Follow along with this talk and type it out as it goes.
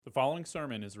The following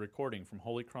sermon is a recording from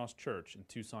Holy Cross Church in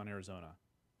Tucson, Arizona.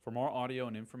 For more audio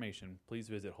and information, please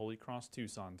visit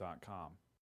holycrosstucson.com.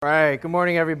 All right, good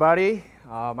morning, everybody.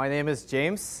 My name is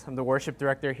James. I'm the worship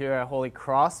director here at Holy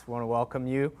Cross. We want to welcome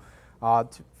you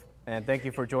and thank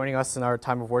you for joining us in our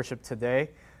time of worship today.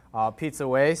 Pizza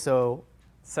Way, so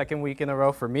second week in a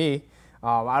row for me.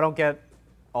 I don't get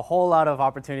a whole lot of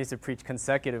opportunities to preach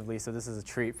consecutively, so this is a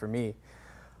treat for me.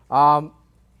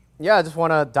 I just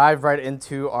want to dive right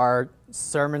into our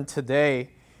sermon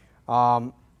today.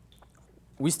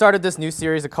 We started this new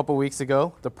series a couple weeks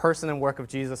ago, The Person and Work of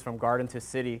Jesus from Garden to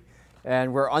City,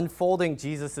 and we're unfolding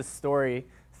Jesus' story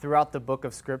throughout the book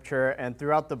of Scripture and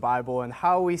throughout the Bible and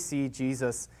how we see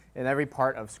Jesus in every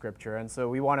part of Scripture. And so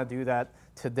we want to do that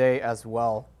today as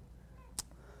well.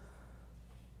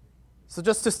 So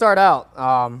just to start out,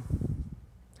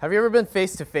 have you ever been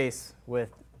face-to-face with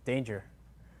danger?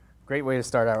 Great way to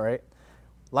start out, right?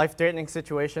 Life-threatening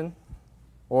situation,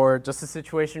 or just a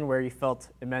situation where you felt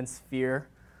immense fear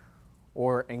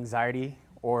or anxiety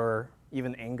or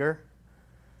even anger.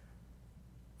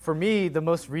 For me, the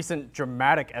most recent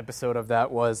dramatic episode of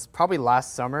that was probably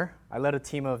last summer. I led a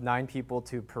team of 9 people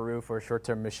to Peru for a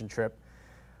short-term mission trip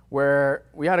where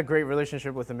we had a great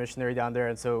relationship with a missionary down there,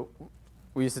 and so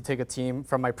we used to take a team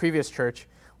from my previous church.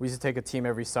 We used to take a team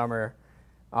every summer.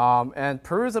 And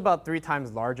Peru is about 3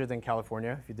 times larger than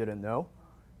California, if you didn't know.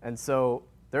 And so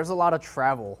there's a lot of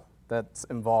travel that's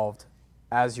involved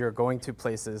as you're going to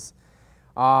places.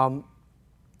 And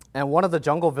one of the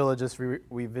jungle villages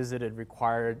we visited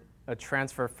required a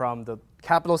transfer from the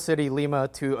capital city, Lima,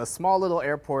 to a small little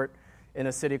airport in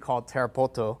a city called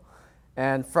Tarapoto.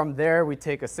 And from there, we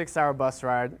take a 6-hour bus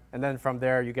ride. And then from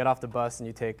there, you get off the bus and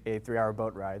you take a 3-hour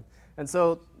boat ride. And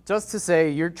so just to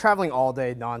say, you're traveling all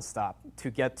day nonstop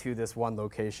to get to this one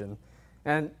location.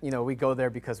 And, we go there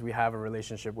because we have a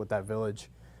relationship with that village.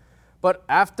 But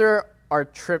after our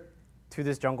trip to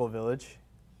this jungle village,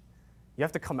 you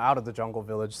have to come out of the jungle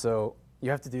village. So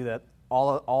you have to do that,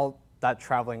 all that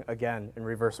traveling again in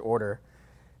reverse order.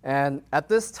 And at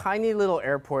this tiny little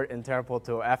airport in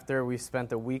Tarapoto, after we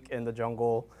spent a week in the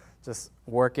jungle just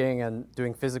working and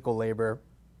doing physical labor,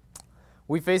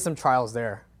 we faced some trials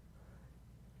there.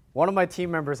 One of my team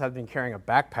members had been carrying a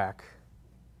backpack,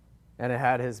 and it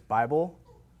had his Bible,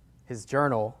 his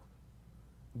journal,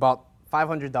 about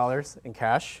 $500 in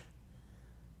cash,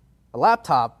 a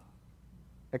laptop,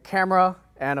 a camera,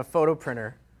 and a photo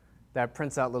printer that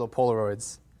prints out little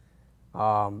Polaroids.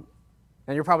 And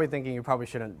you're probably thinking you probably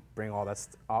shouldn't bring all that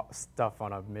stuff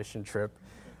on a mission trip.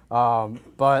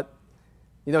 But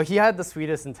he had the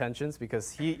sweetest intentions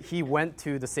because he went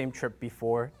to the same trip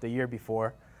before, the year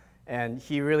before, and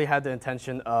he really had the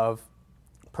intention of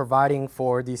providing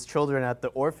for these children at the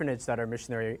orphanage that our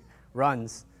missionary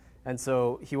runs. And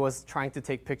so he was trying to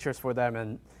take pictures for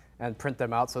them and print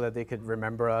them out so that they could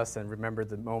remember us and remember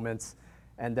the moments,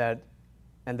 and that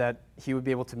he would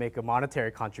be able to make a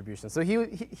monetary contribution. So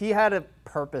he had a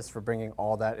purpose for bringing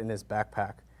all that in his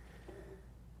backpack.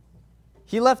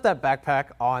 He left that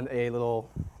backpack on a little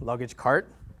luggage cart,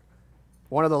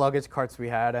 one of the luggage carts we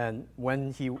had, and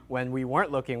when we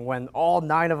weren't looking, when all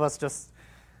 9 of us just,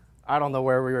 I don't know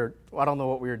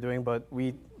what we were doing, but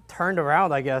we turned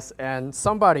around, I guess, and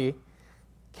somebody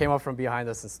came up from behind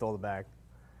us and stole the bag.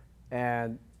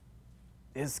 And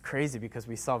it's crazy because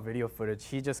we saw video footage.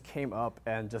 He just came up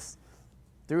and just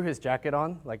threw his jacket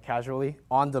on, like casually,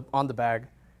 on the bag,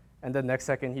 and then next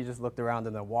second he just looked around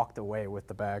and then walked away with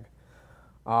the bag.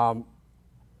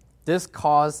 This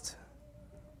caused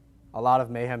a lot of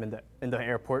mayhem in the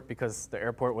airport because the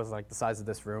airport was like the size of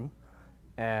this room,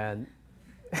 and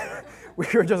we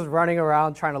were just running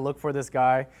around trying to look for this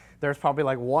guy. There's probably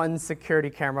like one security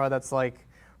camera that's like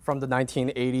from the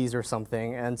 1980s or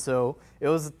something, and so it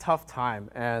was a tough time,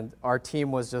 and our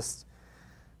team was just,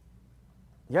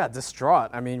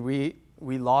 distraught. I mean,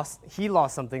 he lost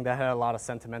something that had a lot of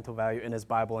sentimental value in his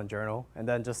Bible and journal, and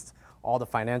then just all the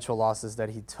financial losses that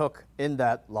he took in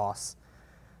that loss.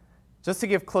 Just to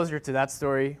give closure to that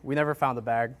story, we never found the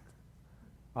bag.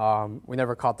 We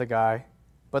never caught the guy.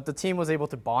 But the team was able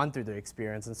to bond through the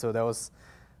experience, and so that was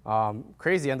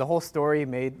crazy. And the whole story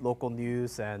made local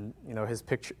news, and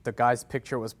the guy's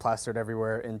picture was plastered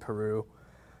everywhere in Peru.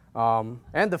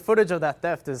 And the footage of that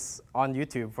theft is on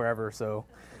YouTube forever, so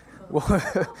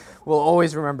we'll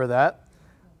always remember that.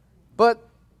 But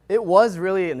it was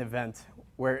really an event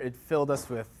where it filled us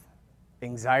with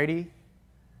anxiety,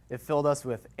 it filled us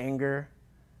with anger,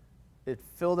 it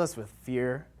filled us with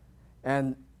fear,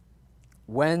 and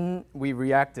when we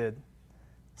reacted,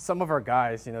 some of our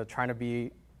guys, trying to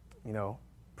be,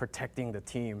 protecting the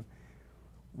team,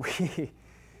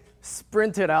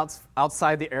 sprinted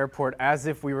outside the airport as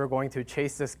if we were going to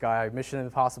chase this guy, Mission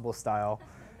Impossible style.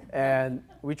 And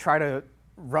we try to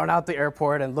run out the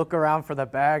airport and look around for the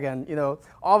bag. And,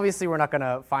 obviously we're not going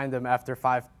to find him after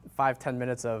 10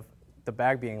 minutes of the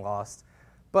bag being lost.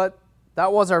 But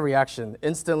that was our reaction,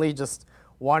 instantly just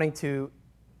wanting to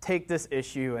take this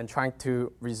issue and trying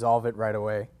to resolve it right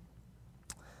away.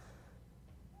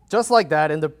 Just like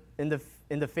that, in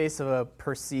the face of a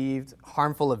perceived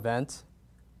harmful event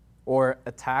or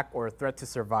attack or threat to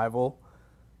survival,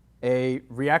 a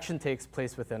reaction takes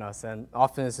place within us and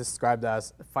often is described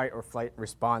as fight or flight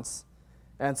response.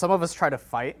 And some of us try to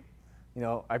fight.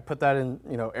 I put that in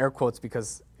air quotes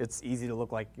because it's easy to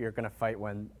look like you're going to fight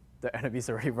when the enemy's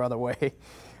already run away.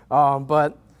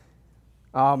 But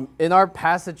in our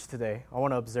passage today, I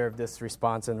want to observe this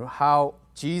response and how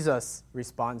Jesus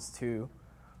responds to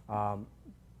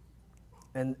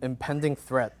an impending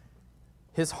threat.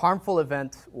 His harmful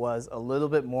event was a little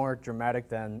bit more dramatic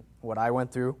than what I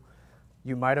went through.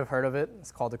 You might have heard of it.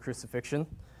 It's called the crucifixion.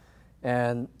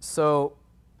 And so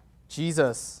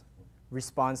Jesus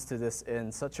responds to this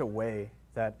in such a way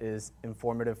that is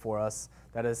informative for us,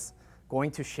 that is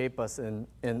going to shape us in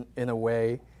a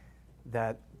way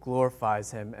that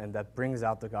glorifies him and that brings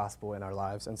out the gospel in our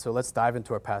lives. And so let's dive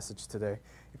into our passage today.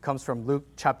 It comes from Luke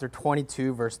chapter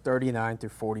 22, verse 39 through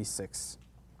 46.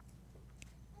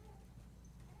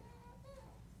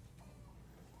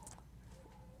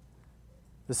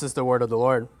 This is the word of the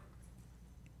Lord.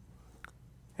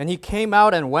 And he came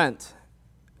out and went,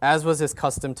 as was his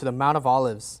custom, to the Mount of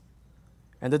Olives,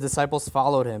 and the disciples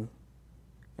followed him.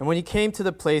 And when he came to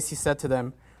the place, he said to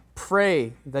them,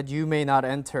 "Pray that you may not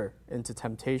enter into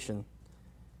temptation."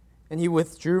 And he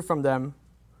withdrew from them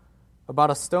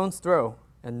about a stone's throw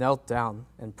and knelt down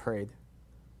and prayed,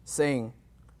 saying,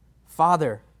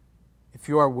 "Father, if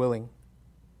you are willing,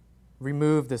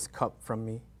 remove this cup from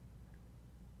me.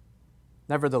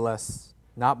 Nevertheless,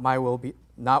 not my will,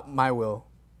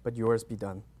 but yours be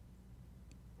done."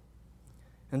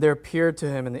 And there appeared to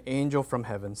him an angel from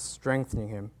heaven, strengthening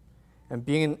him. And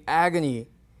being in agony,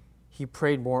 he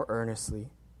prayed more earnestly.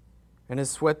 And his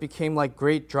sweat became like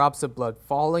great drops of blood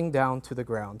falling down to the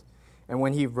ground. And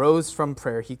when he rose from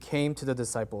prayer, he came to the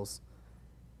disciples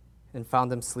and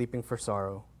found them sleeping for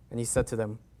sorrow. And he said to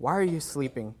them, "Why are you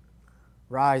sleeping?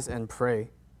 Rise and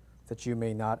pray, that you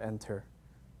may not enter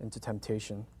into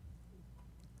temptation."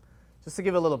 Just to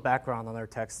give a little background on our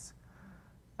text,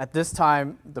 at this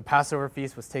time, the Passover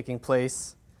feast was taking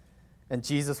place, and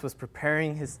Jesus was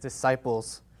preparing his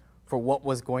disciples for what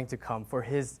was going to come, for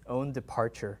his own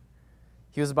departure.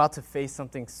 He was about to face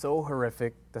something so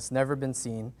horrific that's never been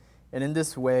seen, and in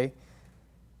this way,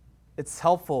 it's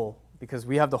helpful because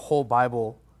we have the whole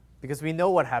Bible, because we know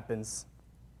what happens,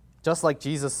 just like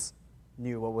Jesus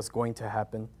knew what was going to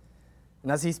happen.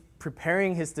 And as he's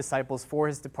preparing his disciples for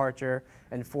his departure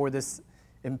and for this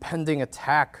impending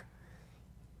attack,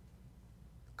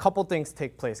 a couple things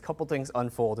take place, a couple things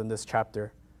unfold in this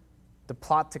chapter. The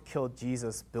plot to kill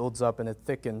Jesus builds up and it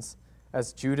thickens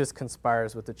as Judas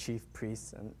conspires with the chief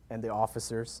priests and the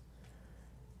officers.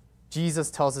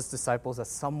 Jesus tells his disciples that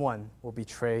someone will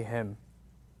betray him,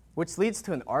 which leads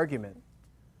to an argument.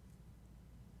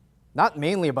 Not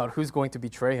mainly about who's going to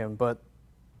betray him, but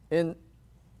in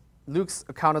Luke's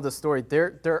account of the story,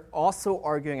 they're also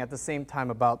arguing at the same time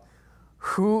about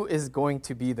who is going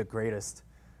to be the greatest.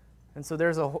 And so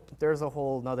there's a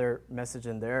whole other message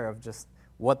in there of just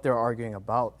what they're arguing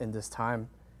about in this time.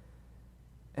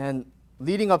 And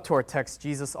leading up to our text,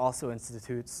 Jesus also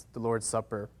institutes the Lord's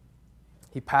Supper.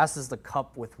 He passes the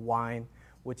cup with wine,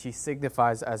 which he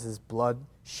signifies as his blood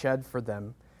shed for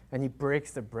them, and he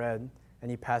breaks the bread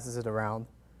and he passes it around,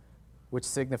 which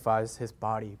signifies his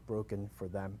body broken for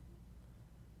them.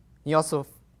 He also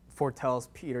foretells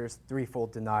Peter's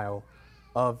threefold denial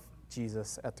of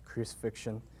Jesus at the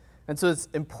crucifixion. And so it's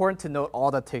important to note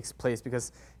all that takes place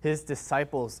because his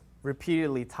disciples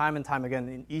repeatedly, time and time again,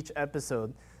 in each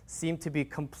episode, seem to be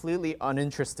completely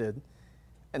uninterested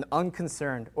and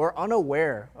unconcerned or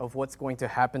unaware of what's going to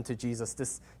happen to Jesus,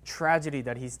 this tragedy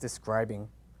that he's describing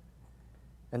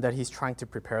and that he's trying to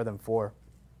prepare them for.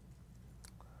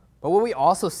 But what we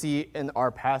also see in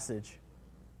our passage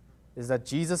is that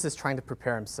Jesus is trying to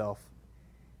prepare himself.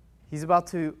 He's about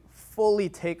to fully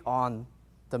take on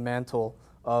the mantle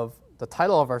of the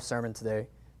title of our sermon today,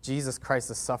 Jesus Christ,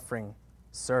 the Suffering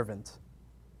Servant.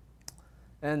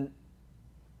 And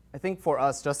I think for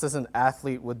us, just as an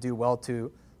athlete would do well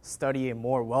to study a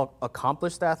more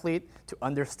well-accomplished athlete, to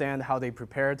understand how they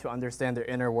prepare, to understand their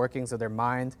inner workings of their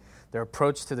mind, their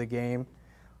approach to the game,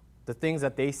 the things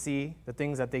that they see, the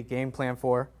things that they game plan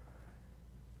for.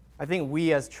 I think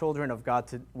we as children of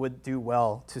God would do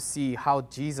well to see how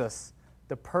Jesus,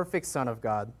 the perfect Son of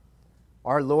God,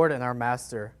 our Lord and our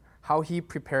Master, how he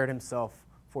prepared himself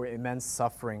for immense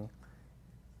suffering,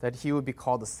 that he would be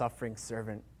called the suffering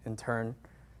servant, in turn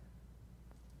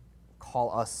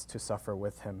call us to suffer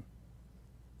with him.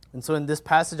 And so in this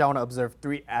passage, I want to observe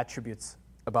 3 attributes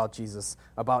about Jesus,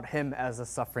 about him as a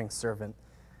suffering servant: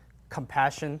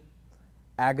 compassion,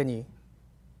 agony,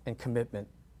 and commitment.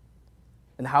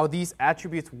 And how these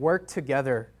attributes work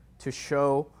together to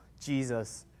show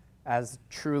Jesus as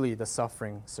truly the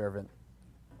suffering servant.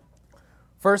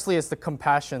 Firstly, it's the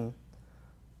compassion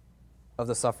of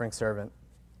the suffering servant.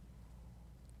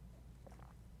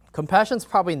 Compassion is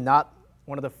probably not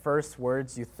one of the first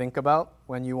words you think about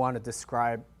when you want to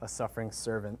describe a suffering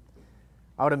servant.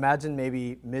 I would imagine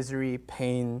maybe misery,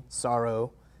 pain,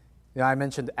 sorrow. I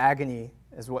mentioned agony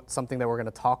as something that we're going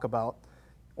to talk about.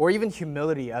 Or even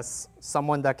humility as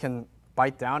someone that can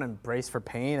bite down and brace for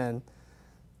pain and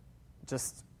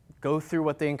just go through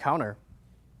what they encounter.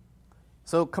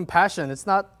 So compassion, it's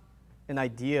not an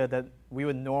idea that we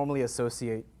would normally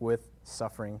associate with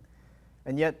suffering.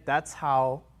 And yet that's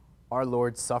how our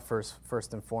Lord suffers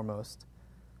first and foremost.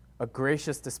 A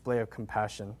gracious display of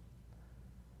compassion.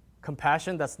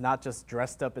 Compassion that's not just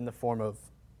dressed up in the form of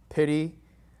pity,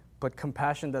 but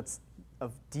compassion that's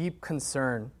of deep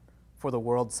concern for the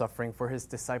world suffering, for his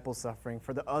disciples suffering,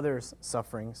 for the others'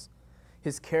 sufferings.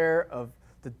 His care of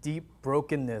the deep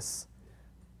brokenness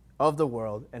of the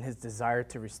world and his desire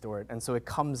to restore it. And so it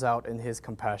comes out in his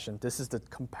compassion. This is the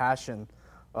compassion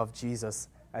of Jesus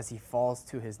as he falls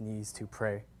to his knees to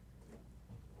pray.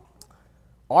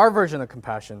 Our version of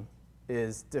compassion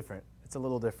is different. It's a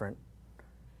little different.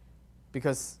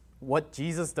 Because what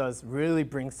Jesus does really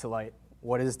brings to light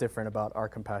what is different about our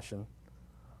compassion.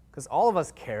 Because all of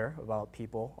us care about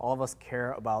people. All of us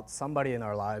care about somebody in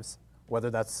our lives, whether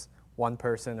that's one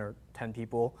person or 10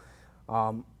 people,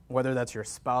 whether that's your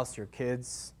spouse, your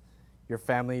kids, your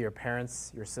family, your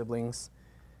parents, your siblings,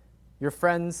 your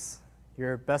friends,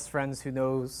 your best friends who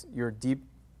knows your deep,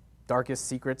 darkest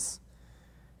secrets.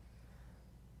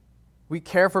 We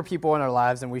care for people in our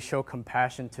lives and we show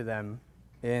compassion to them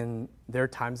in their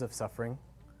times of suffering.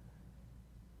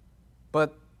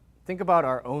 But think about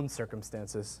our own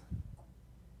circumstances.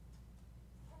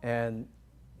 And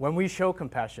when we show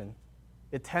compassion,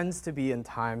 it tends to be in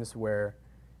times where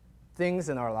things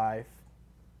in our life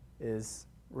is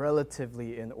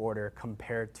relatively in order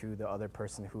compared to the other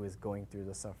person who is going through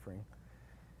the suffering.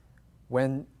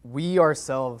 When we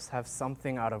ourselves have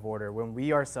something out of order, when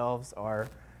we ourselves are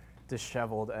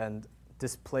disheveled and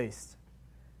displaced,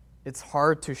 it's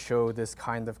hard to show this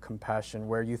kind of compassion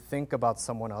where you think about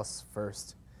someone else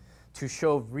first. To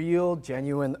show real,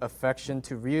 genuine affection,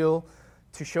 to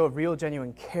show real,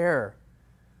 genuine care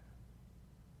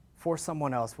for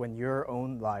someone else when your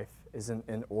own life isn't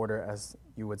in order as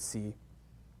you would see.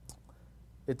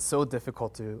 It's so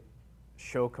difficult to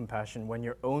show compassion when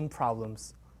your own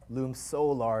problems loom so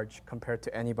large compared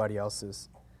to anybody else's.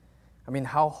 I mean,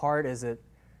 how hard is it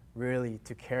really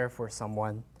to care for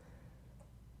someone,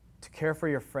 to care for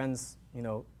your friends,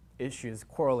 issues,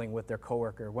 quarreling with their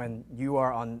coworker when you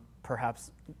are on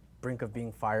perhaps brink of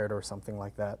being fired or something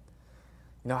like that?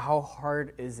 How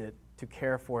hard is it to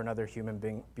care for another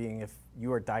human being if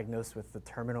you are diagnosed with the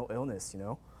terminal illness,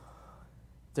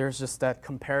 There's just that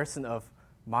comparison of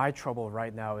my trouble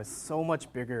right now is so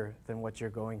much bigger than what you're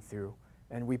going through,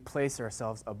 and we place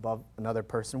ourselves above another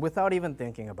person without even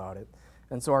thinking about it.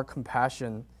 And so our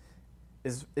compassion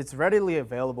it's readily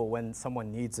available when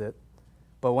someone needs it,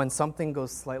 but when something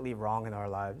goes slightly wrong in our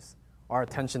lives, our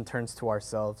attention turns to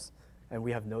ourselves, and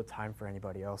we have no time for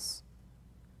anybody else.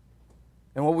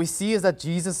 And what we see is that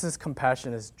Jesus'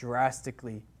 compassion is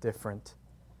drastically different.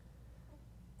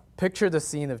 Picture the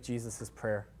scene of Jesus'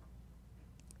 prayer.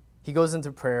 He goes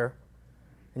into prayer,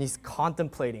 and he's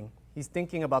contemplating. He's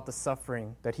thinking about the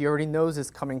suffering that he already knows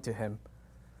is coming to him.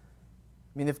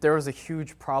 I mean, if there was a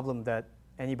huge problem that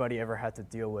anybody ever had to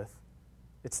deal with,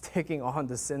 it's taking on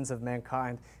the sins of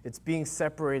mankind. It's being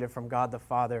separated from God the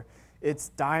Father. It's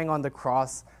dying on the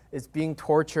cross. It's being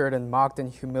tortured and mocked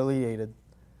and humiliated,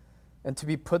 and to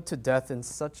be put to death in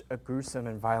such a gruesome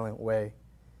and violent way.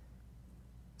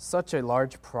 Such a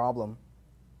large problem.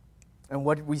 And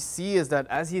what we see is that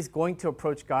as he's going to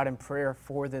approach God in prayer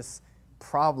for this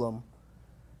problem,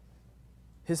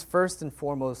 his first and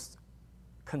foremost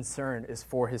concern is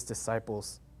for his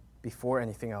disciples before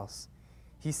anything else.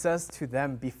 He says to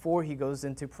them before he goes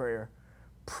into prayer,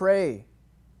 pray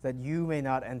that you may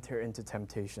not enter into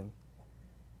temptation.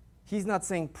 He's not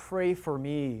saying pray for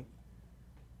me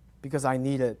because I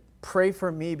need it. Pray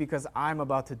for me because I'm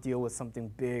about to deal with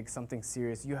something big, something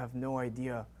serious. You have no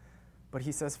idea. But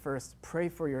he says first, pray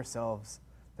for yourselves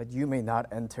that you may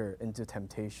not enter into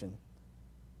temptation.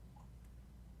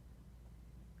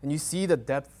 And you see the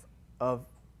depth of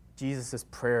Jesus'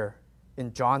 prayer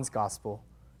in John's gospel,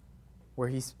 where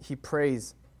he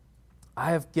prays, I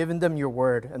have given them your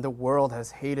word, and the world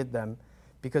has hated them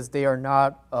because they are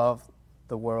not of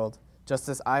the world, just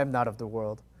as I am not of the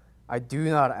world. I do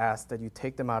not ask that you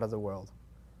take them out of the world,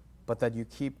 but that you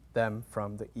keep them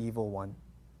from the evil one.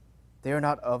 They are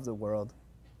not of the world,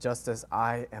 just as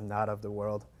I am not of the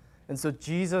world. And so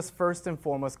Jesus, first and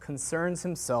foremost, concerns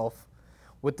himself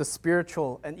with the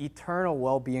spiritual and eternal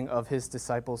well-being of his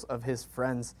disciples, of his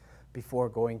friends, before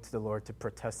going to the Lord to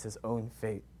protest his own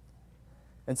fate.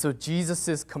 And so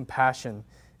Jesus' compassion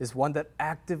is one that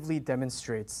actively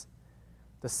demonstrates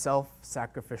the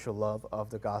self-sacrificial love of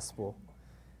the gospel.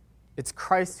 It's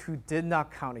Christ who did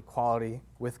not count equality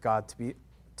with God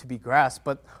to be grasped,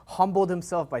 but humbled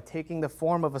himself by taking the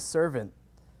form of a servant.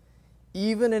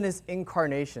 Even in his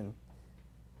incarnation,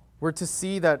 we're to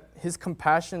see that his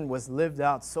compassion was lived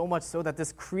out so much so that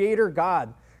this creator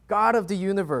God, God of the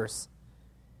universe,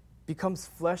 becomes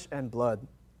flesh and blood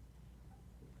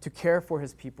to care for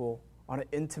his people on an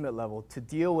intimate level, to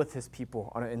deal with his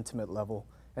people on an intimate level,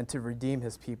 and to redeem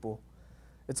his people.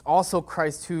 It's also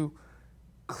Christ who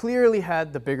clearly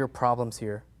had the bigger problems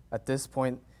here at this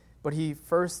point, but he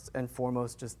first and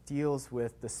foremost just deals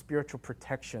with the spiritual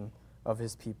protection of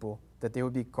his people, that they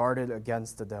would be guarded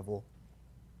against the devil.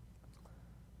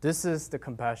 This is the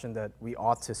compassion that we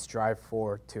ought to strive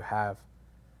for to have.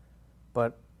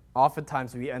 But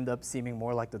oftentimes we end up seeming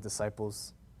more like the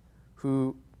disciples,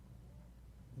 who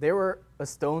they were a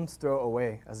stone's throw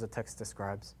away, as the text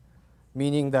describes,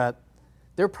 meaning that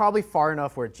they're probably far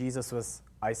enough where Jesus was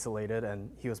isolated and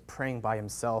he was praying by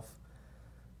himself.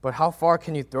 But how far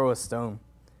can you throw a stone?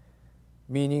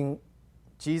 Meaning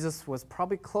Jesus was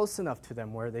probably close enough to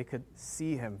them where they could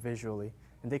see him visually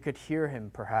and they could hear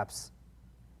him perhaps.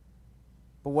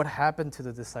 But what happened to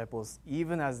the disciples,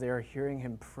 even as they are hearing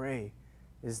him pray,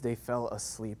 is they fell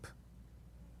asleep.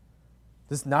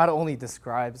 This not only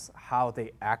describes how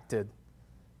they acted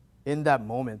in that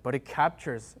moment, but it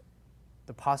captures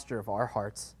the posture of our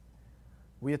hearts.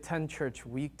 We attend church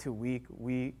week to week.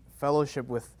 We fellowship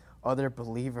with other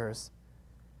believers.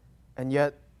 And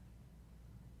yet,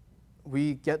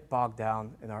 we get bogged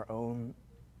down in our own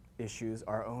issues,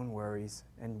 our own worries,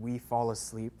 and we fall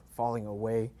asleep, falling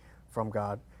away from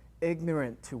God,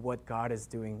 ignorant to what God is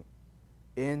doing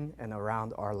in and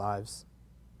around our lives.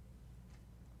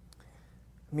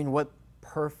 I mean, what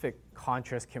perfect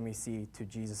contrast can we see to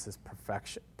Jesus'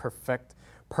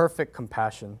 perfect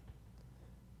compassion?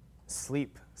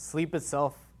 Sleep. Sleep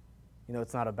itself,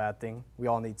 it's not a bad thing. We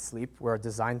all need sleep. We're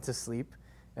designed to sleep,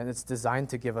 and it's designed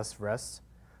to give us rest.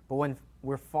 But when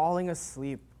we're falling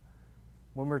asleep,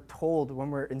 when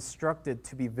we're instructed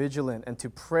to be vigilant and to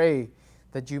pray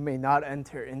that you may not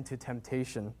enter into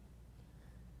temptation,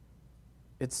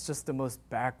 it's just the most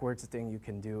backwards thing you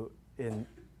can do in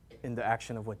the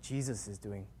action of what Jesus is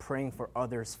doing, praying for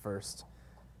others first,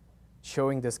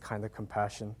 showing this kind of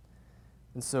compassion.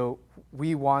 And so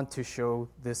we want to show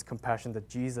this compassion that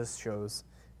Jesus shows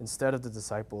instead of the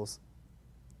disciples.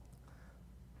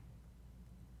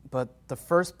 But the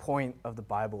first point of the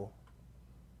Bible,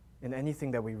 in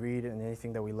anything that we read and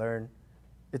anything that we learn,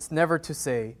 it's never to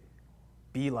say,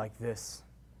 be like this.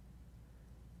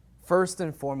 First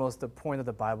and foremost, the point of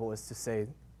the Bible is to say,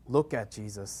 look at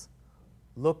Jesus.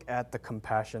 Look at the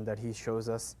compassion that he shows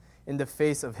us in the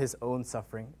face of his own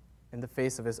suffering, in the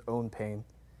face of his own pain.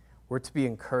 We're to be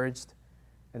encouraged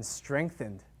and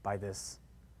strengthened by this,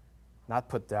 not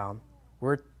put down.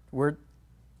 We're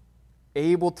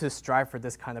able to strive for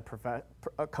this kind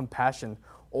of compassion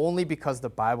only because the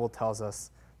Bible tells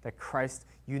us that Christ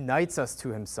unites us to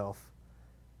himself,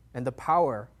 and the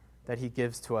power that he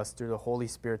gives to us through the Holy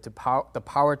Spirit, the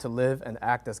power to live and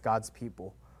act as God's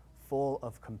people, full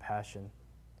of compassion.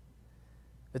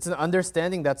 It's an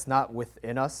understanding that's not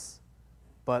within us,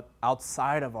 but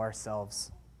outside of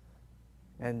ourselves.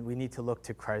 And we need to look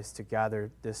to Christ to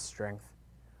gather this strength.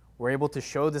 We're able to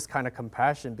show this kind of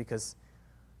compassion because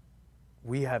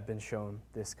we have been shown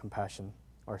this compassion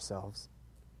ourselves.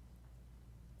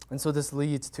 And so this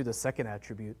leads to the second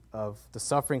attribute of the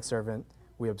suffering servant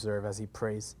we observe as he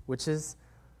prays, which is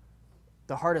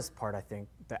the hardest part, I think,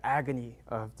 the agony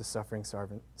of the suffering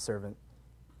servant.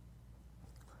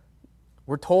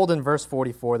 We're told in verse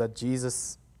 44 that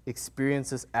Jesus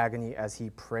experiences agony as he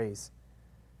prays.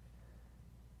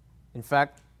 In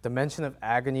fact, the mention of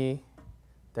agony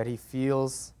that he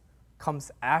feels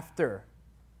comes after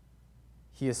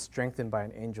he is strengthened by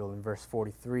an angel in verse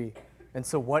 43. And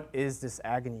so what is this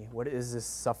agony? What is this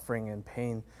suffering and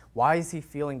pain? Why is he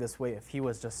feeling this way if he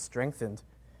was just strengthened?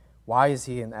 Why is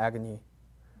he in agony?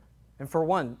 And for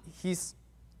one,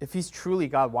 if he's truly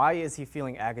God, why is he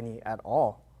feeling agony at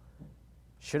all?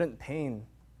 Shouldn't pain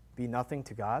be nothing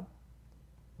to God?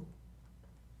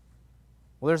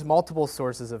 Well, there's multiple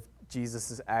sources of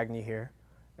Jesus' agony here.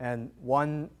 And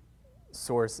one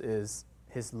source is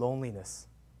his loneliness.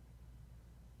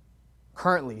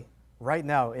 Currently, right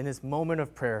now, in his moment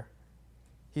of prayer,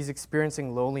 he's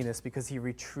experiencing loneliness because he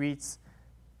retreats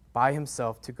by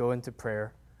himself to go into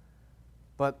prayer.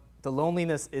 But the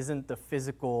loneliness isn't the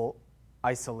physical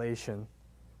isolation,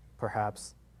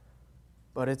 perhaps,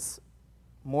 but it's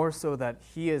more so that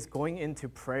he is going into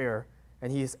prayer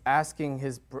and he is asking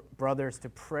his brothers to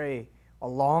pray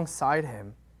alongside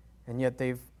him, and yet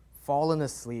they've fallen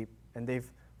asleep and they've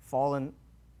fallen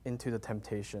into the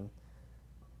temptation.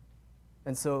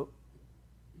 And so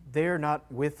they're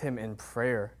not with him in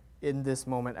prayer in this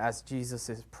moment as Jesus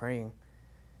is praying.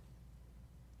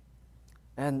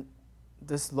 And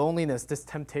this loneliness, this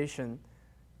temptation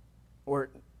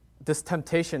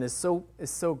is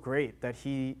so great that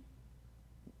he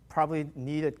probably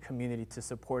needed community to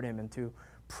support him and to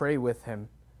pray with him.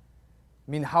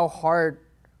 I mean, how hard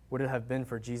would it have been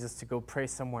for Jesus to go pray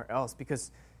somewhere else?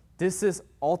 Because this is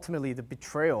ultimately the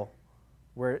betrayal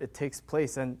where it takes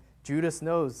place. And Judas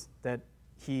knows that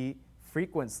he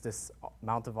frequents this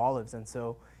Mount of Olives. And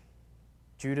so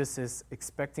Judas is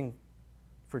expecting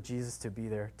for Jesus to be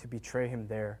there, to betray him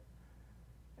there.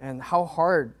 And how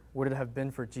hard would it have been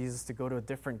for Jesus to go to a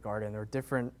different garden or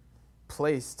different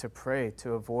place to pray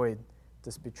to avoid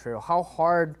this betrayal? How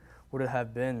hard would it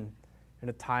have been in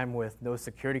a time with no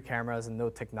security cameras and no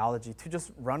technology to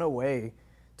just run away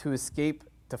to escape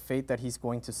the fate that he's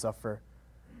going to suffer?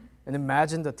 And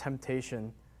imagine the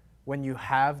temptation when you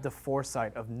have the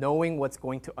foresight of knowing what's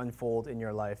going to unfold in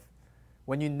your life,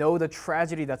 when you know the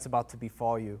tragedy that's about to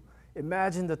befall you.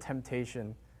 Imagine the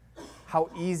temptation,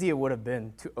 how easy it would have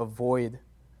been to avoid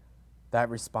that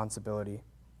responsibility.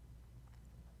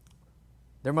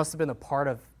 There must have been a part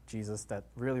of Jesus that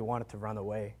really wanted to run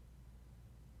away.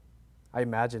 I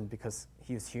imagine because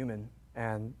he was human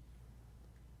and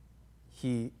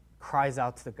he cries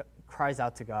out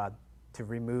to God to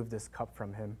remove this cup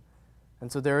from him.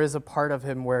 And so there is a part of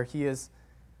him where he is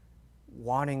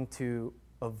wanting to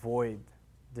avoid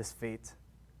this fate.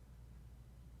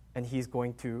 And he's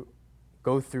going to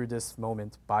go through this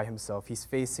moment by himself. He's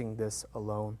facing this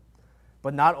alone.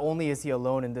 But not only is he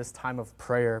alone in this time of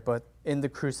prayer, but in the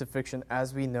crucifixion,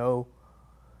 as we know,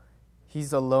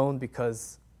 he's alone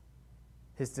because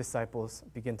his disciples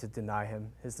begin to deny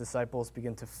him. His disciples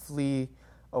begin to flee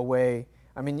away.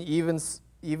 I mean,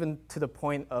 even to the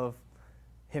point of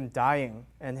him dying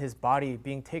and his body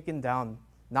being taken down,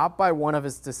 not by one of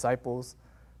his disciples,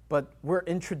 but we're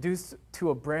introduced to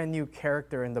a brand new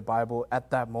character in the Bible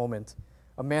at that moment,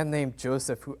 a man named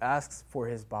Joseph who asks for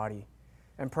his body.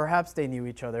 And perhaps they knew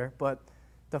each other, but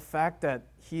the fact that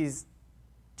he's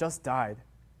just died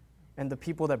and the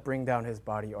people that bring down his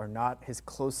body are not his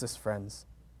closest friends.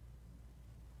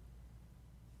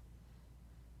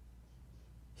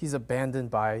 He's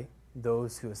abandoned by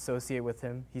those who associate with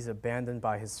him. He's abandoned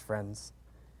by his friends.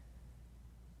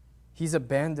 He's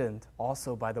abandoned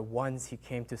also by the ones he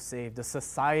came to save, the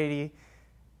society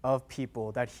of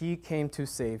people that he came to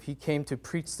save. He came to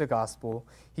preach the gospel.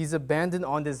 He's abandoned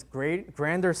on this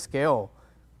grander scale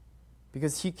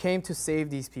because he came to save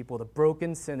these people, the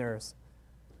broken sinners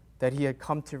that he had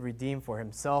come to redeem for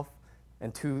himself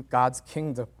and to God's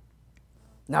kingdom.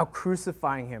 Now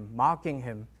crucifying him, mocking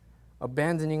him,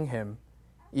 abandoning him,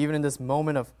 even in this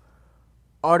moment of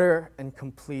utter and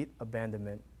complete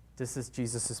abandonment. This is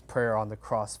Jesus' prayer on the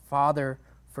cross. Father,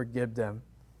 forgive them,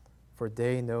 for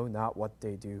they know not what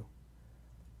they do.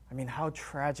 I mean, how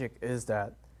tragic is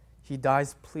that? He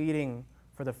dies pleading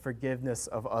for the forgiveness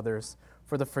of others,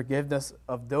 for the forgiveness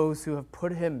of those who have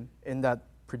put him in that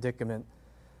predicament.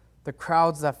 The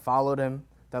crowds that followed him,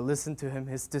 that listened to him,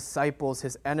 his disciples,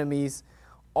 his enemies,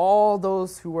 all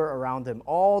those who were around him,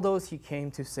 all those he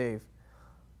came to save,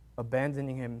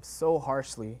 abandoning him so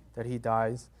harshly that he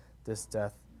dies this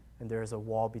death, and there is a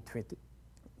wall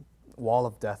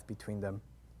of death between them.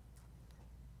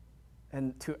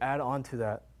 And to add on to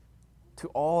that, to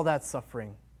all that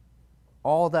suffering,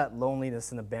 all that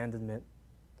loneliness and abandonment,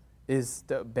 is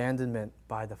the abandonment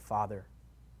by the Father.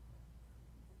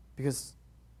 Because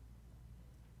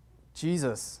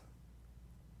Jesus,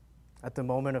 at the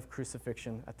moment of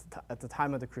crucifixion, at the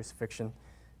time of the crucifixion,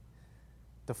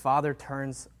 the Father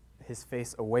turns his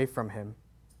face away from him,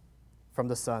 from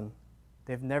the Son,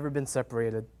 They've never been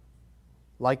separated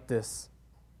like this.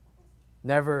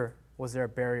 Never was there a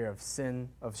barrier of sin,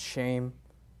 of shame,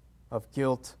 of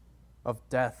guilt, of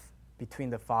death between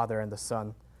the Father and the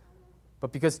Son.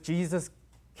 But because Jesus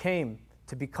came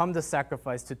to become the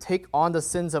sacrifice, to take on the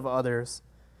sins of others,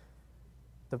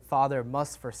 the Father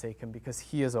must forsake him because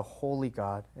he is a holy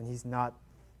God and he's not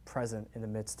present in the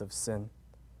midst of sin.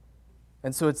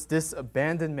 And so it's this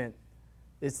abandonment,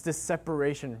 it's this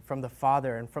separation from the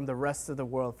Father and from the rest of the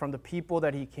world, from the people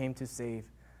that he came to save.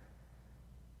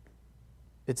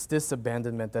 It's this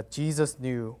abandonment that Jesus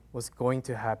knew was going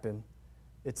to happen.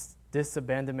 It's this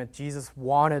abandonment Jesus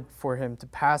wanted for him to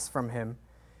pass from him.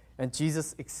 And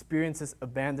Jesus experiences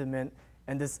abandonment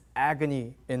and this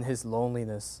agony in his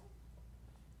loneliness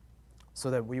so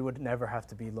that we would never have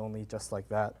to be lonely just like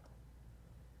that.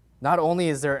 Not only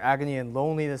is there agony and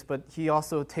loneliness, but he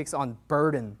also takes on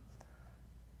burden.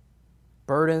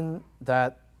 Burden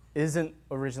that isn't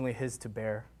originally his to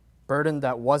bear. Burden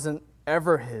that wasn't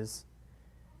ever his.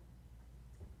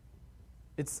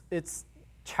 It's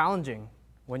challenging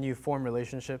when you form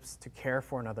relationships to care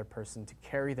for another person, to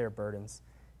carry their burdens,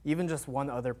 even just one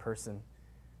other person,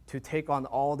 to take on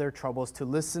all their troubles, to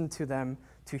listen to them,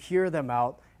 to hear them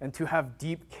out, and to have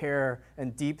deep care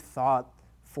and deep thought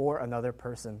for another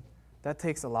person. That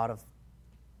takes a lot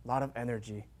of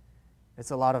energy.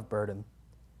 It's a lot of burden.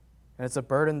 And it's a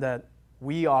burden that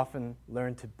we often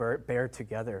learn to bear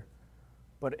together.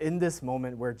 But in this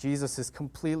moment where Jesus is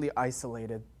completely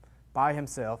isolated by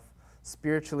himself,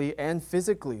 spiritually and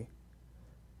physically,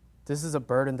 this is a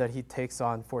burden that he takes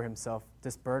on for himself,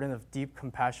 this burden of deep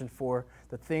compassion for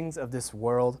the things of this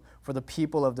world, for the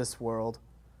people of this world.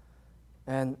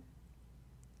 And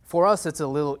for us, it's a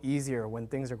little easier when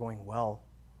things are going well,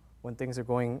 when things are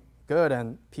going good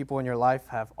and people in your life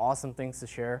have awesome things to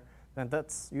share, then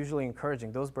that's usually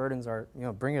encouraging. Those burdens are,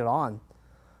 bring it on.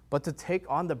 But to take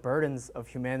on the burdens of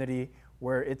humanity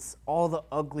where it's all the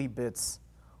ugly bits,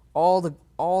 all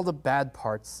the bad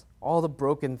parts, all the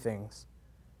broken things,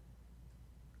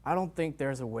 I don't think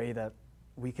there's a way that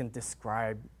we can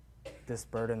describe this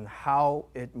burden, how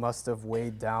it must have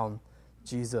weighed down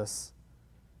Jesus.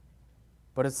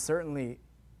 But it's certainly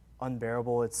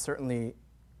unbearable. It's certainly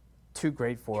too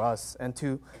great for us. And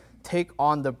to take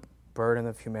on the burden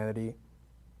of humanity,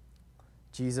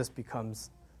 Jesus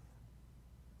becomes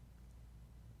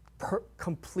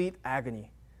complete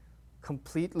agony,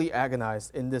 completely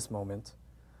agonized in this moment.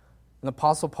 And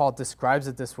Apostle Paul describes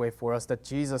it this way for us, that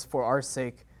Jesus, for our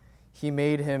sake, he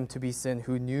made him to be sin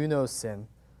who knew no sin,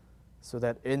 so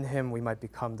that in him we might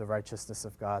become the righteousness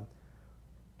of God.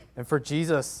 And for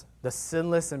Jesus, the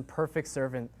sinless and perfect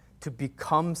servant, to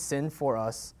become sin for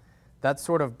us, that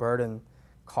sort of burden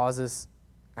causes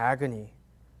agony,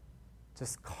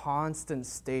 just constant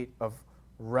state of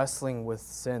wrestling with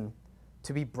sin,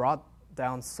 to be brought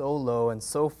down so low and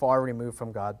so far removed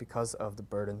from God because of the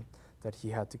burden that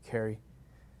he had to carry.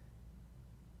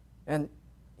 And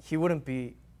he wouldn't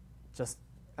be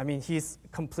he's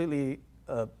completely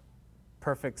a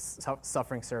perfect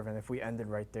suffering servant if we ended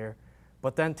right there.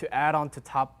 But then to add on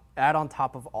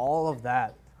top of all of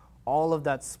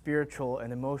that spiritual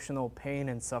and emotional pain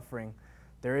and suffering,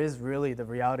 there is really the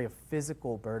reality of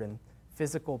physical burden,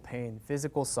 physical pain,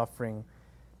 physical suffering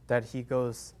that he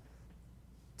goes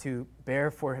to bear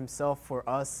for himself, for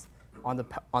us,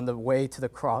 on the way to the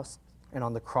cross and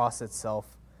on the cross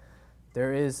itself.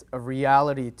 There is a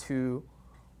reality to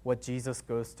what Jesus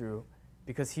goes through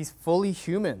because he's fully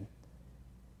human.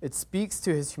 It speaks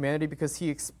to his humanity because he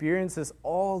experiences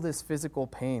all this physical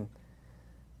pain.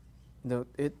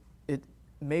 It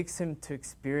makes him to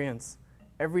experience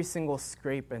every single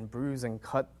scrape and bruise and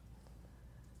cut,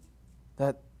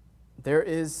 that there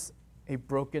is a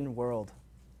broken world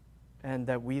and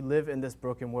that we live in this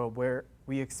broken world where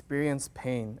we experience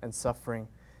pain and suffering.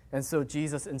 And so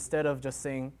Jesus, instead of just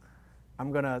saying,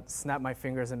 I'm going to snap my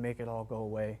fingers and make it all go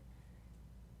away,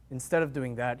 instead of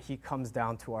doing that, he comes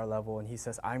down to our level and he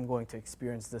says, I'm going to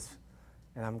experience this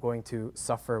and I'm going to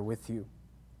suffer with you.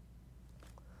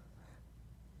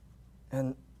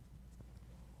 And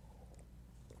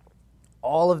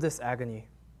all of this agony,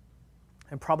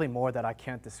 and probably more that I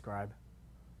can't describe,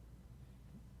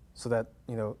 so that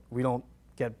we don't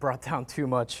get brought down too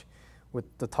much with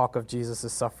the talk of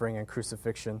Jesus' suffering and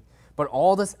crucifixion. But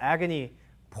all this agony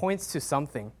points to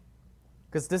something,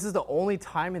 because this is the only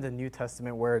time in the New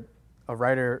Testament where a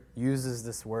writer uses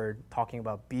this word, talking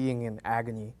about being in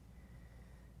agony.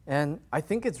 And I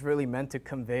think it's really meant to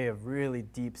convey a really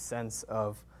deep sense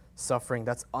of suffering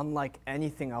that's unlike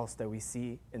anything else that we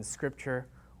see in Scripture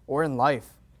or in life.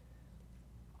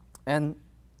 And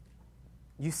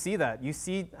you see that. You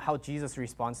see how Jesus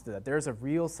responds to that. There's a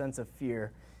real sense of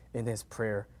fear in his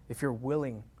prayer. If you're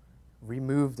willing,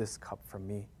 remove this cup from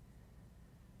me.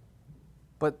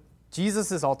 But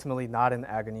Jesus is ultimately not in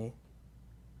agony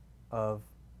of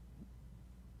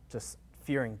just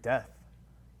fearing death.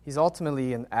 He's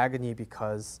ultimately in agony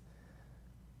because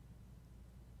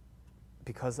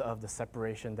of the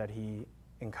separation that he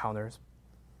encounters,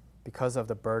 because of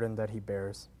the burden that he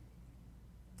bears.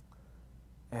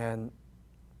 And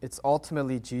it's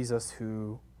ultimately Jesus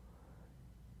who,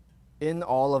 in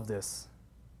all of this,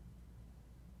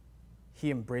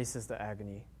 he embraces the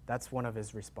agony. That's one of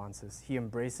his responses. He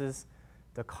embraces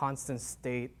the constant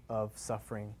state of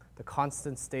suffering, the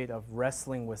constant state of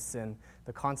wrestling with sin,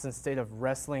 the constant state of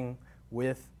wrestling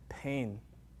with pain.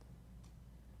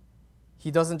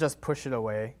 He doesn't just push it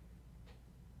away.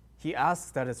 He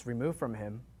asks that it's removed from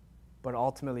him, but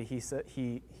ultimately he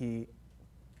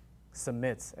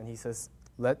submits and he says,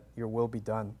 "Let your will be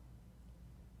done."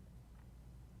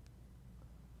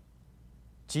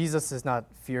 Jesus is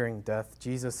not fearing death.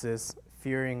 Jesus is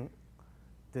fearing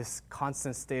this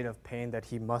constant state of pain that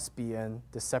he must be in,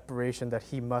 the separation that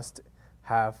he must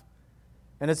have.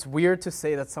 And it's weird to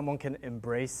say that someone can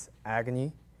embrace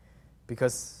agony,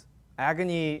 because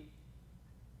agony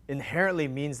inherently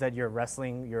means that you're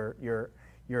wrestling,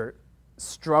 you're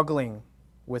struggling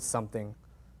with something.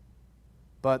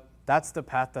 But that's the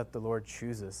path that the Lord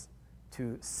chooses,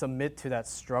 to submit to that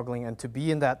struggling and to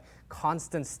be in that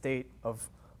constant state of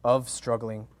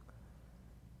struggling.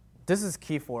 This is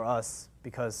key for us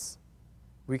because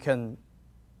we can,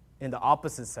 in the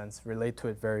opposite sense, relate to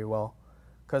it very well.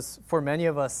 Because for many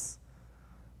of us,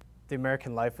 the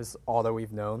American life is all that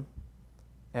we've known.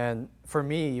 And for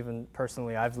me, even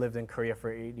personally, I've lived in Korea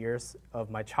for 8 years of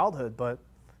my childhood, but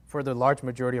for the large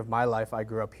majority of my life, I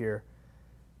grew up here.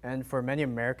 And for many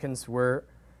Americans, we're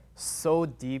so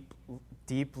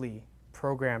deeply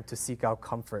programmed to seek out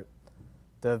comfort.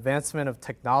 The advancement of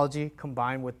technology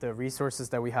combined with the resources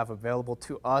that we have available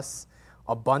to us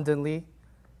abundantly,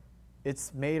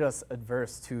 it's made us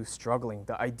adverse to struggling,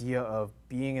 the idea of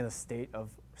being in a state of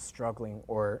struggling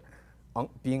or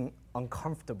being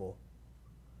uncomfortable.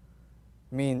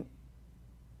 I mean,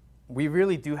 we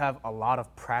really do have a lot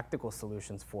of practical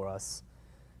solutions for us.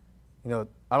 I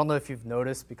don't know if you've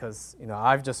noticed because,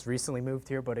 I've just recently moved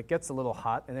here, but it gets a little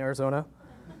hot in Arizona.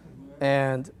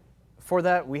 And for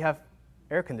that, we have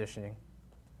air conditioning.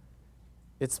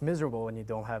 It's miserable when you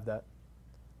don't have that.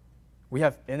 We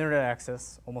have internet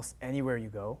access almost anywhere you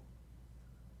go.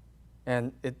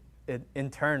 And it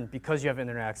in turn, because you have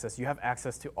internet access, you have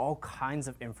access to all kinds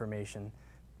of information,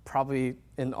 probably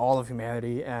in all of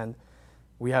humanity. And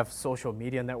we have social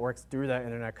media networks through that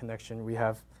internet connection. We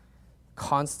have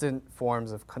constant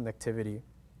forms of connectivity.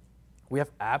 We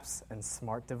have apps and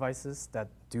smart devices that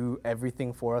do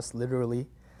everything for us, literally,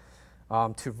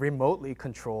 to remotely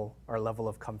control our level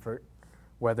of comfort,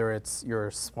 whether it's your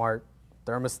smart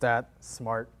thermostat,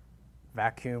 smart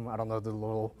vacuum, I don't know, the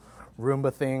little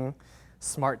Roomba thing,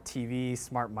 smart TV,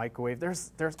 smart microwave.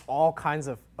 There's all kinds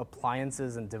of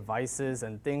appliances and devices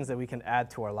and things that we can add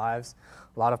to our lives.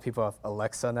 A lot of people have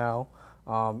Alexa now.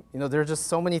 There are just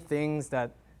so many things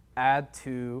that add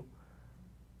to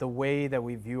the way that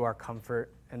we view our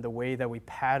comfort and the way that we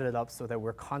pad it up so that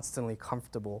we're constantly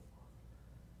comfortable.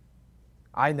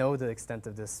 I know the extent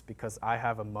of this because I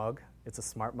have a mug. It's a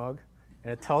smart mug,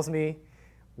 and it tells me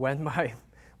when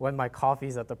my coffee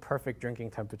is at the perfect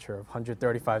drinking temperature of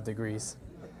 135 degrees.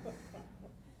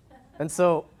 And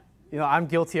so, I'm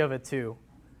guilty of it too.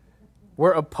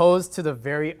 We're opposed to the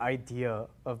very idea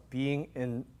of being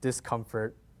in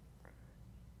discomfort.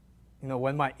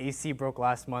 When my AC broke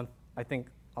last month, I think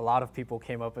a lot of people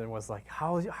came up and was like,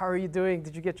 how are you doing?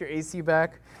 Did you get your AC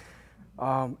back?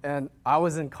 And I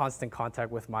was in constant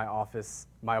contact with my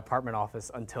apartment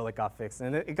office until it got fixed.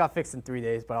 And it got fixed in 3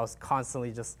 days, but I was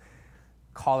constantly just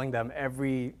calling them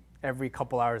every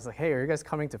couple hours, like, hey, are you guys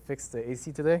coming to fix the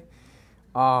AC today?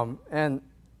 And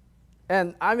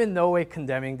I'm in no way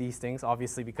condemning these things,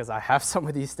 obviously, because I have some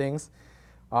of these things.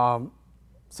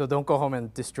 So don't go home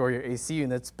and destroy your AC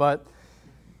units, but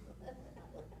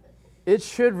it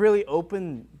should really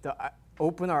open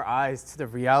our eyes to the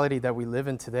reality that we live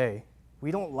in today. We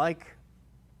don't like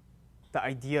the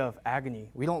idea of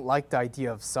agony. We don't like the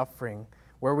idea of suffering,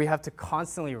 where we have to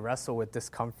constantly wrestle with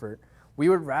discomfort. We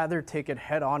would rather take it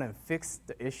head on and fix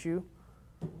the issue,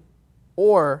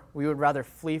 or we would rather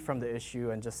flee from the issue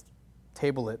and just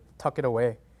table it, tuck it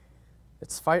away.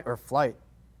 It's fight or flight.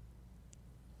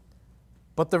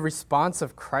 But the response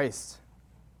of Christ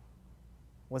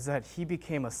was that he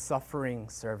became a suffering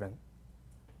servant.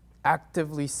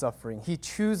 actively suffering. He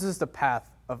chooses the path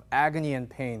of agony and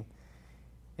pain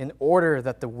in order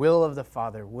that the will of the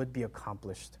Father would be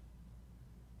accomplished,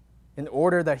 in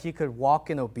order that he could walk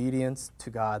in obedience to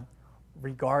God,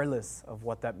 regardless of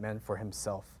what that meant for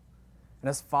himself. And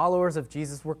as followers of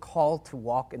Jesus, we're called to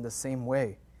walk in the same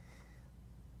way.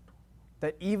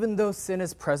 That even though sin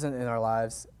is present in our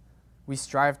lives, we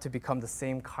strive to become the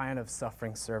same kind of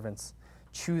suffering servants,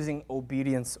 choosing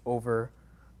obedience over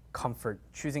comfort,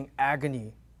 choosing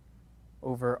agony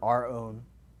over our own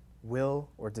will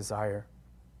or desire.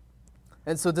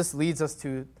 And so this leads us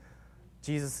to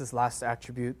Jesus' last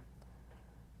attribute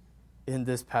in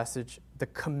this passage, the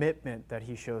commitment that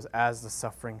he shows as the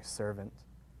suffering servant.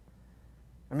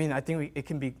 I mean, I think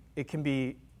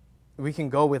we can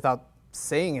go without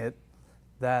saying it,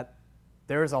 that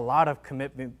there is a lot of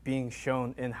commitment being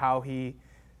shown in how he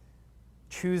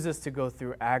chooses to go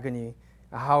through agony,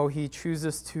 how he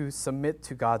chooses to submit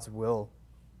to God's will.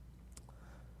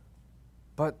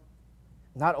 But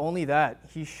not only that,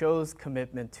 he shows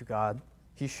commitment to God.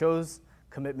 He shows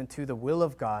commitment to the will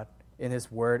of God in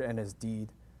his word and his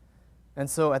deed. And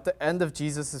so at the end of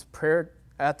Jesus' prayer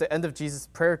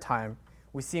time,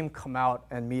 we see him come out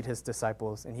and meet his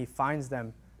disciples, and he finds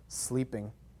them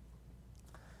sleeping.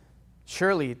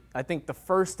 Surely, I think the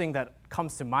first thing that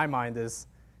comes to my mind is,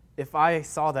 if I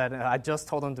saw that and I just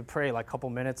told them to pray like a couple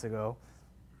minutes ago,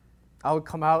 I would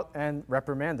come out and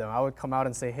reprimand them. I would come out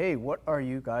and say, hey, what are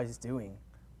you guys doing?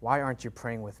 Why aren't you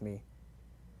praying with me?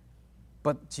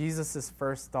 But Jesus'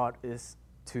 first thought is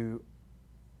to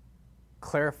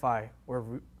clarify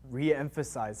or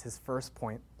re-emphasize his first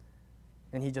point.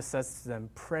 And he just says to them,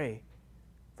 pray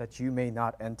that you may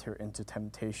not enter into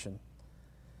temptation.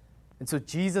 And so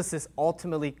Jesus is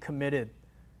ultimately committed,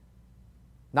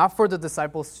 not for the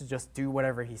disciples to just do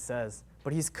whatever he says,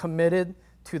 but he's committed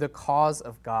to the cause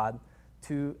of God,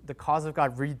 to the cause of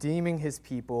God redeeming his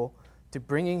people, to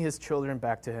bringing his children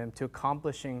back to him, to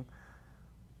accomplishing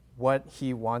what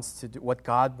he wants to do, what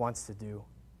God wants to do,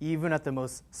 even at the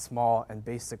most small and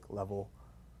basic level.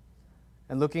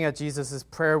 And looking at Jesus'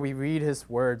 prayer, we read his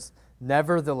words,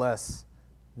 nevertheless,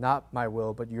 not my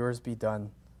will, but yours be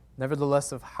done.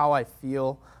 Nevertheless, of how I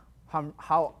feel,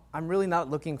 how I'm really not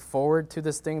looking forward to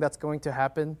this thing that's going to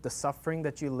happen, the suffering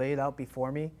that you laid out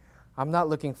before me. I'm not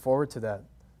looking forward to that.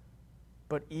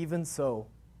 But even so,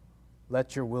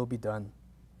 let your will be done.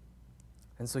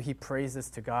 And so he prays this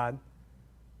to God,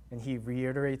 and he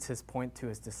reiterates his point to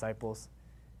his disciples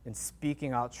in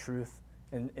speaking out truth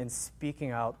and in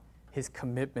speaking out his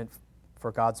commitment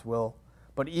for God's will,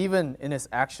 but even in his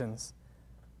actions.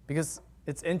 Because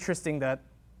it's interesting that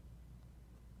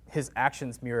his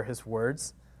actions mirror his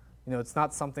words. You know, it's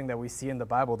not something that we see in the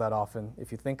Bible that often,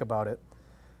 if you think about it,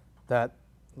 that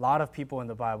a lot of people in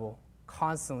the Bible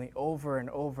constantly over and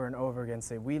over and over again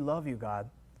say, we love you, God.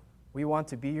 We want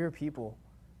to be your people,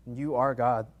 and you are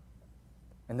God.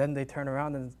 And then they turn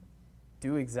around and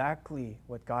do exactly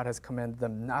what God has commanded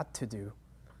them not to do.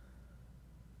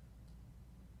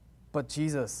 But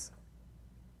Jesus,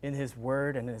 in his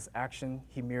word and in his action,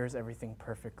 he mirrors everything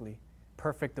perfectly.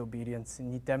 Perfect obedience,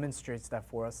 and he demonstrates that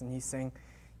for us. And he's saying,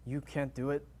 you can't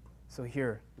do it, so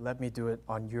here, let me do it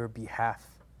on your behalf.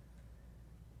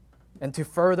 And to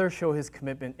further show his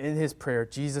commitment in his prayer,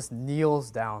 Jesus kneels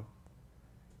down.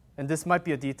 And this might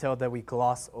be a detail that we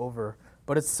gloss over,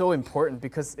 but it's so important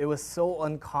because it was so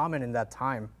uncommon in that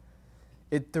time.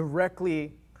 It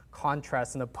directly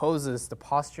contrasts and opposes the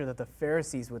posture that the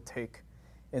Pharisees would take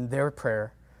in their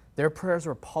prayer. Their prayers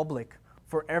were public,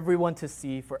 for everyone to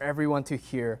see, for everyone to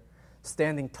hear,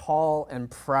 standing tall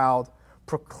and proud,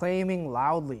 proclaiming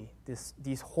loudly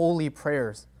these holy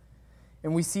prayers.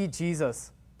 And we see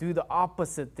Jesus do the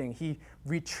opposite thing. He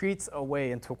retreats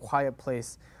away into a quiet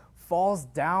place, falls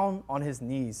down on his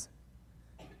knees.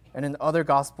 And in other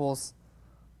gospel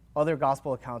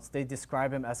accounts, they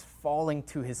describe him as falling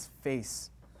to his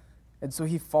face. And so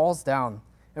he falls down.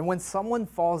 And when someone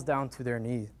falls down to their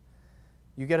knee,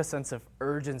 you get a sense of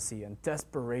urgency and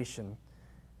desperation,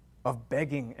 of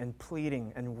begging and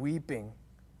pleading and weeping.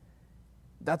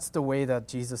 That's the way that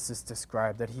Jesus is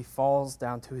described, that he falls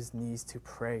down to his knees to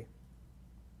pray.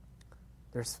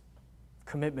 There's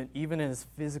commitment even in his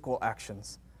physical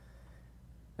actions.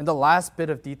 And the last bit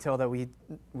of detail that we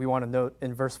want to note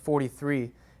in verse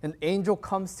 43, an angel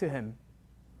comes to him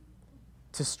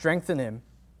to strengthen him.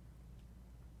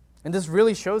 And this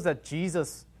really shows that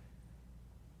Jesus,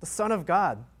 the Son of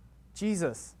God,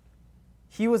 Jesus,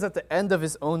 he was at the end of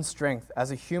his own strength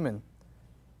as a human.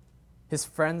 His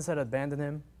friends had abandoned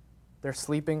him. They're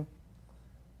sleeping.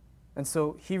 And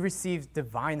so he receives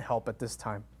divine help at this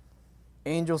time.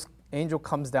 Angel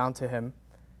comes down to him,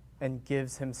 and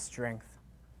gives him strength.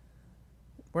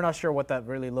 We're not sure what that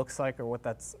really looks like or what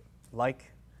that's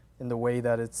like in the way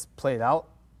that it's played out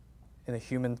in a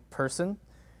human person,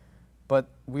 but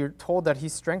we're told that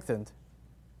he's strengthened.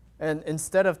 And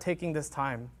instead of taking this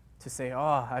time to say,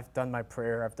 oh, I've done my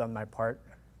prayer, I've done my part,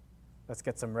 let's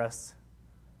get some rest,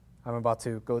 I'm about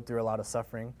to go through a lot of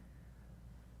suffering.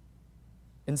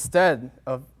 Instead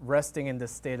of resting in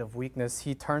this state of weakness,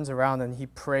 he turns around and he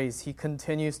prays. He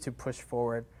continues to push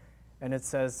forward. And it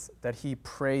says that he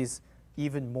prays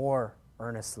even more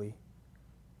earnestly.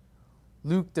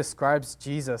 Luke describes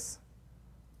Jesus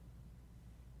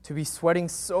to be sweating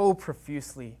so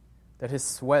profusely that his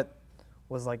sweat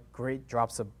was like great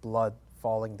drops of blood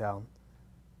falling down.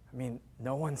 I mean,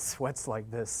 no one sweats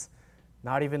like this.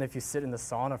 Not even if you sit in the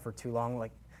sauna for too long.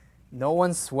 Like, no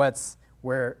one sweats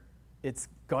where it's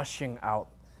gushing out.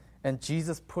 And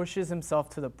Jesus pushes himself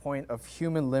to the point of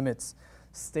human limits,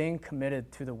 staying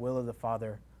committed to the will of the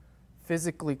Father,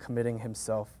 physically committing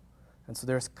himself. And so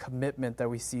there's commitment that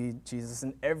we see Jesus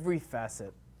in every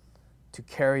facet to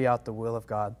carry out the will of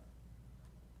God.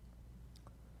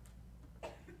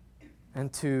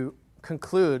 And to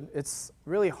conclude, it's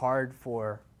really hard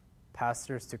for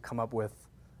pastors to come up with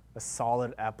a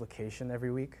solid application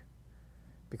every week,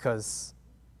 because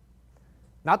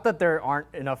not that there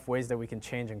aren't enough ways that we can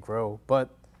change and grow, but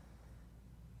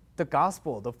the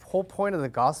gospel, the whole point of the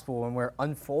gospel when we're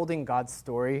unfolding God's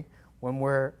story, when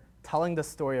we're telling the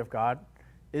story of God,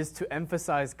 is to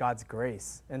emphasize God's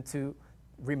grace and to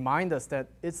remind us that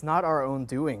it's not our own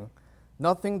doing.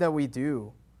 Nothing that we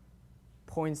do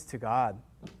points to God.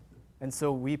 And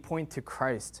so we point to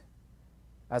Christ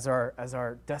as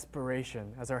our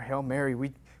desperation, as our Hail Mary.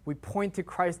 We point to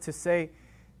Christ to say,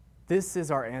 this is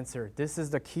our answer. This is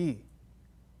the key.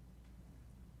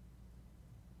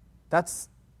 That's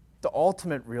the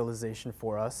ultimate realization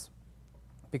for us,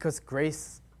 because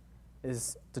grace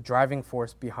is the driving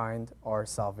force behind our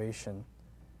salvation.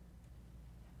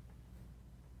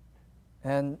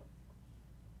 And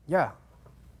yeah,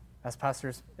 as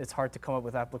pastors, it's hard to come up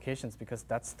with applications because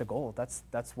that's the goal.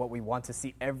 That's what we want to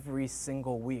see every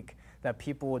single week, that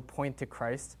people would point to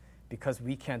Christ because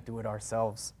we can't do it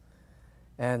ourselves.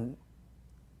 And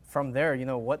from there,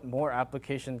 what more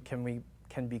application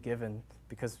can be given?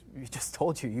 Because we just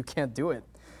told you can't do it.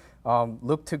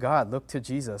 Look to God, look to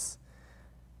Jesus.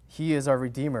 He is our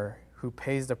Redeemer who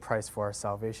pays the price for our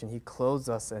salvation. He clothes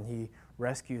us and he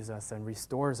rescues us and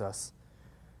restores us.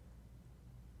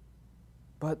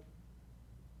 But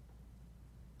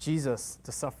Jesus,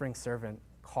 the suffering servant,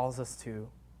 calls us to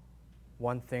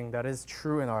one thing that is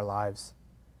true in our lives.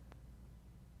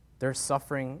 There's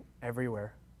suffering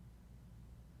everywhere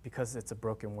because it's a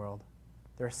broken world.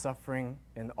 There's suffering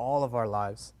in all of our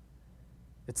lives.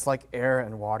 It's like air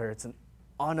and water. It's an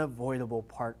unavoidable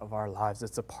part of our lives.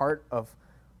 It's a part of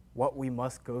what we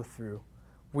must go through.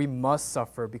 We must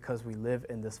suffer because we live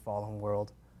in this fallen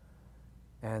world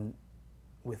and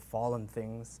with fallen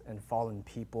things and fallen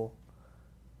people.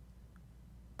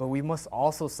 But we must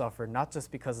also suffer, not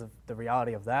just because of the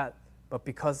reality of that, but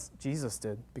because Jesus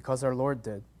did, because our Lord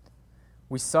did.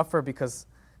 We suffer because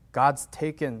God's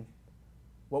taken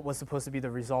what was supposed to be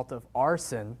the result of our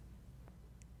sin,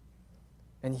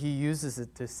 and he uses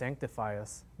it to sanctify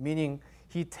us, meaning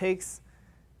he takes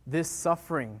this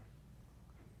suffering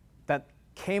that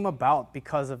came about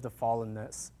because of the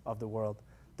fallenness of the world.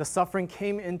 The suffering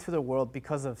came into the world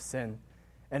because of sin.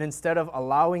 And instead of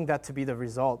allowing that to be the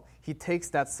result, he takes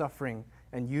that suffering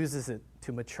and uses it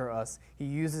to mature us. He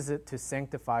uses it to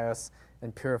sanctify us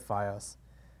and purify us.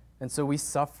 And so we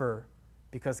suffer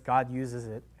because God uses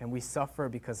it, and we suffer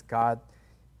because God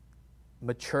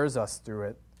matures us through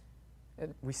it.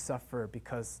 And we suffer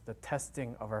because the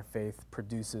testing of our faith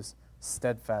produces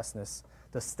steadfastness,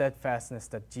 the steadfastness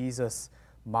that Jesus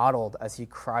modeled as he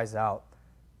cries out,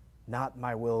 "Not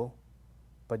my will,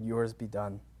 but yours be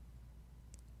done."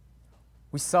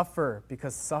 We suffer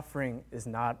because suffering is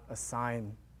not a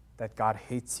sign that God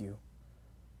hates you.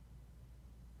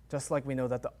 Just like we know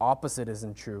that the opposite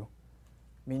isn't true.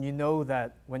 I mean, you know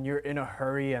that when you're in a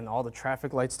hurry and all the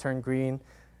traffic lights turn green,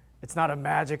 it's not a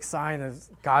magic sign of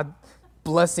God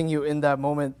blessing you in that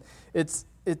moment. It's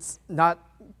not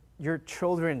your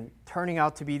children turning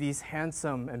out to be these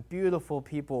handsome and beautiful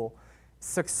people,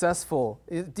 successful.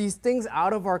 These things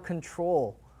out of our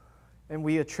control. And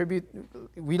we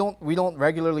don't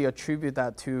regularly attribute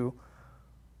that to,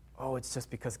 oh, it's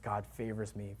just because God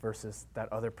favors me versus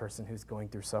that other person who's going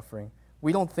through suffering.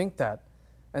 We don't think that.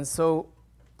 And so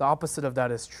the opposite of that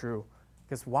is true.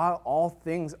 Because while all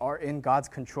things are in God's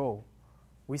control,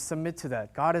 we submit to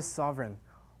that. God is sovereign.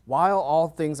 While all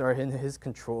things are in his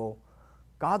control,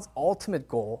 God's ultimate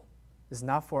goal is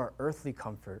not for our earthly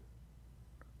comfort,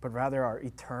 but rather our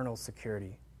eternal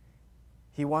security.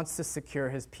 He wants to secure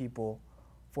his people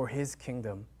for his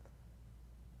kingdom,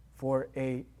 for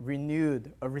a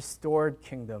renewed, a restored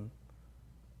kingdom.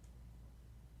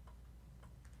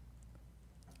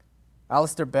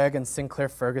 Alistair Begg and Sinclair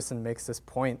Ferguson makes this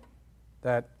point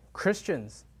that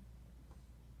Christians,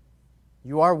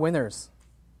 you are winners,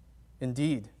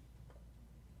 indeed.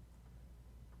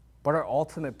 But our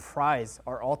ultimate prize,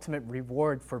 our ultimate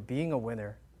reward for being a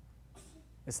winner,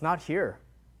 it's not here.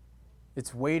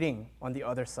 It's waiting on the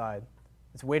other side.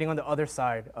 It's waiting on the other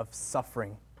side of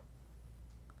suffering.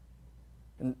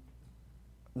 And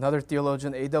another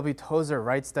theologian, A.W. Tozer,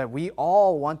 writes that we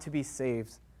all want to be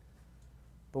saved,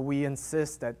 but we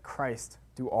insist that Christ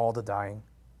do all the dying.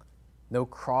 No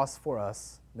cross for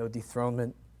us, no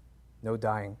dethronement, no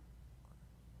dying.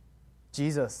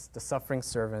 Jesus, the suffering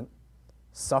servant,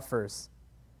 suffers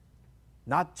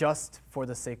not just for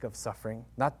the sake of suffering,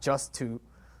 not just to,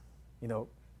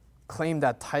 claim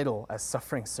that title as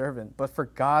suffering servant, but for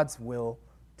God's will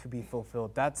to be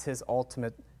fulfilled. That's his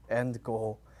ultimate end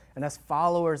goal. And as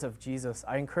followers of Jesus,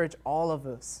 I encourage all of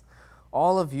us,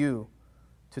 all of you,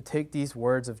 to take these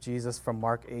words of Jesus from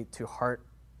Mark 8 to heart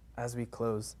as we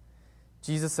close.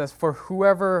 Jesus says, "For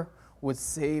whoever would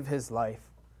save his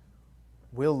life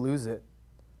will lose it,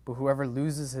 but whoever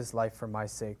loses his life for my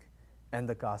sake and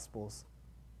the gospel's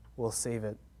will save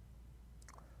it."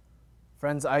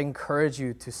 Friends, I encourage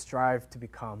you to strive to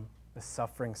become a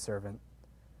suffering servant,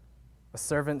 a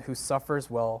servant who suffers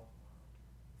well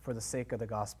for the sake of the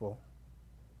gospel.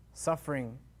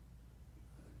 Suffering,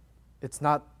 it's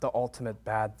not the ultimate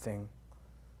bad thing.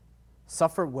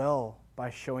 Suffer well by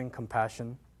showing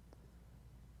compassion.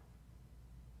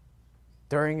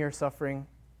 During your suffering,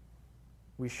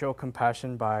 we show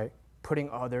compassion by putting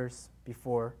others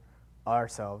before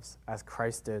ourselves, as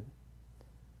Christ did.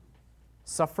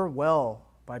 Suffer well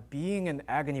by being in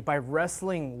agony, by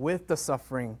wrestling with the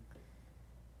suffering,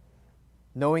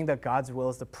 knowing that God's will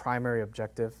is the primary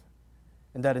objective,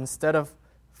 and that instead of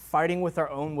fighting with our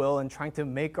own will and trying to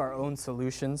make our own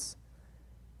solutions,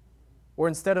 or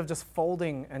instead of just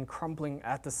folding and crumbling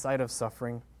at the sight of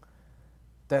suffering,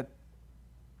 that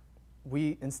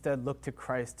we instead look to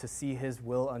Christ to see his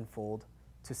will unfold,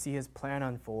 to see his plan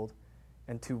unfold,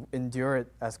 and to endure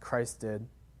it as Christ did.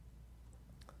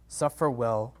 Suffer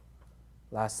well,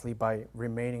 lastly, by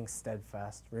remaining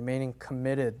steadfast, remaining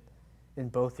committed in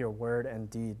both your word and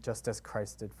deed, just as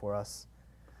Christ did for us.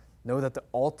 Know that the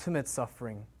ultimate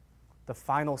suffering, the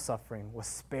final suffering, was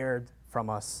spared from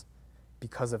us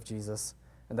because of Jesus,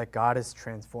 and that God is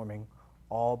transforming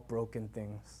all broken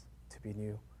things to be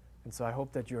new. And so I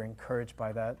hope that you're encouraged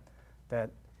by that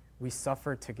we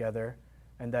suffer together,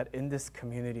 and that in this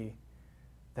community,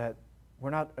 that we're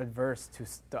not adverse to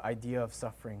the idea of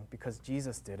suffering because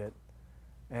Jesus did it,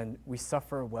 and we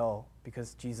suffer well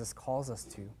because Jesus calls us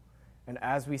to. And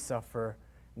as we suffer,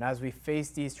 and as we face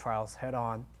these trials head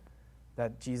on,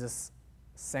 that Jesus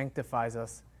sanctifies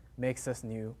us, makes us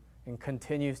new, and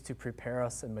continues to prepare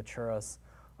us and mature us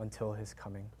until his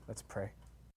coming. Let's pray.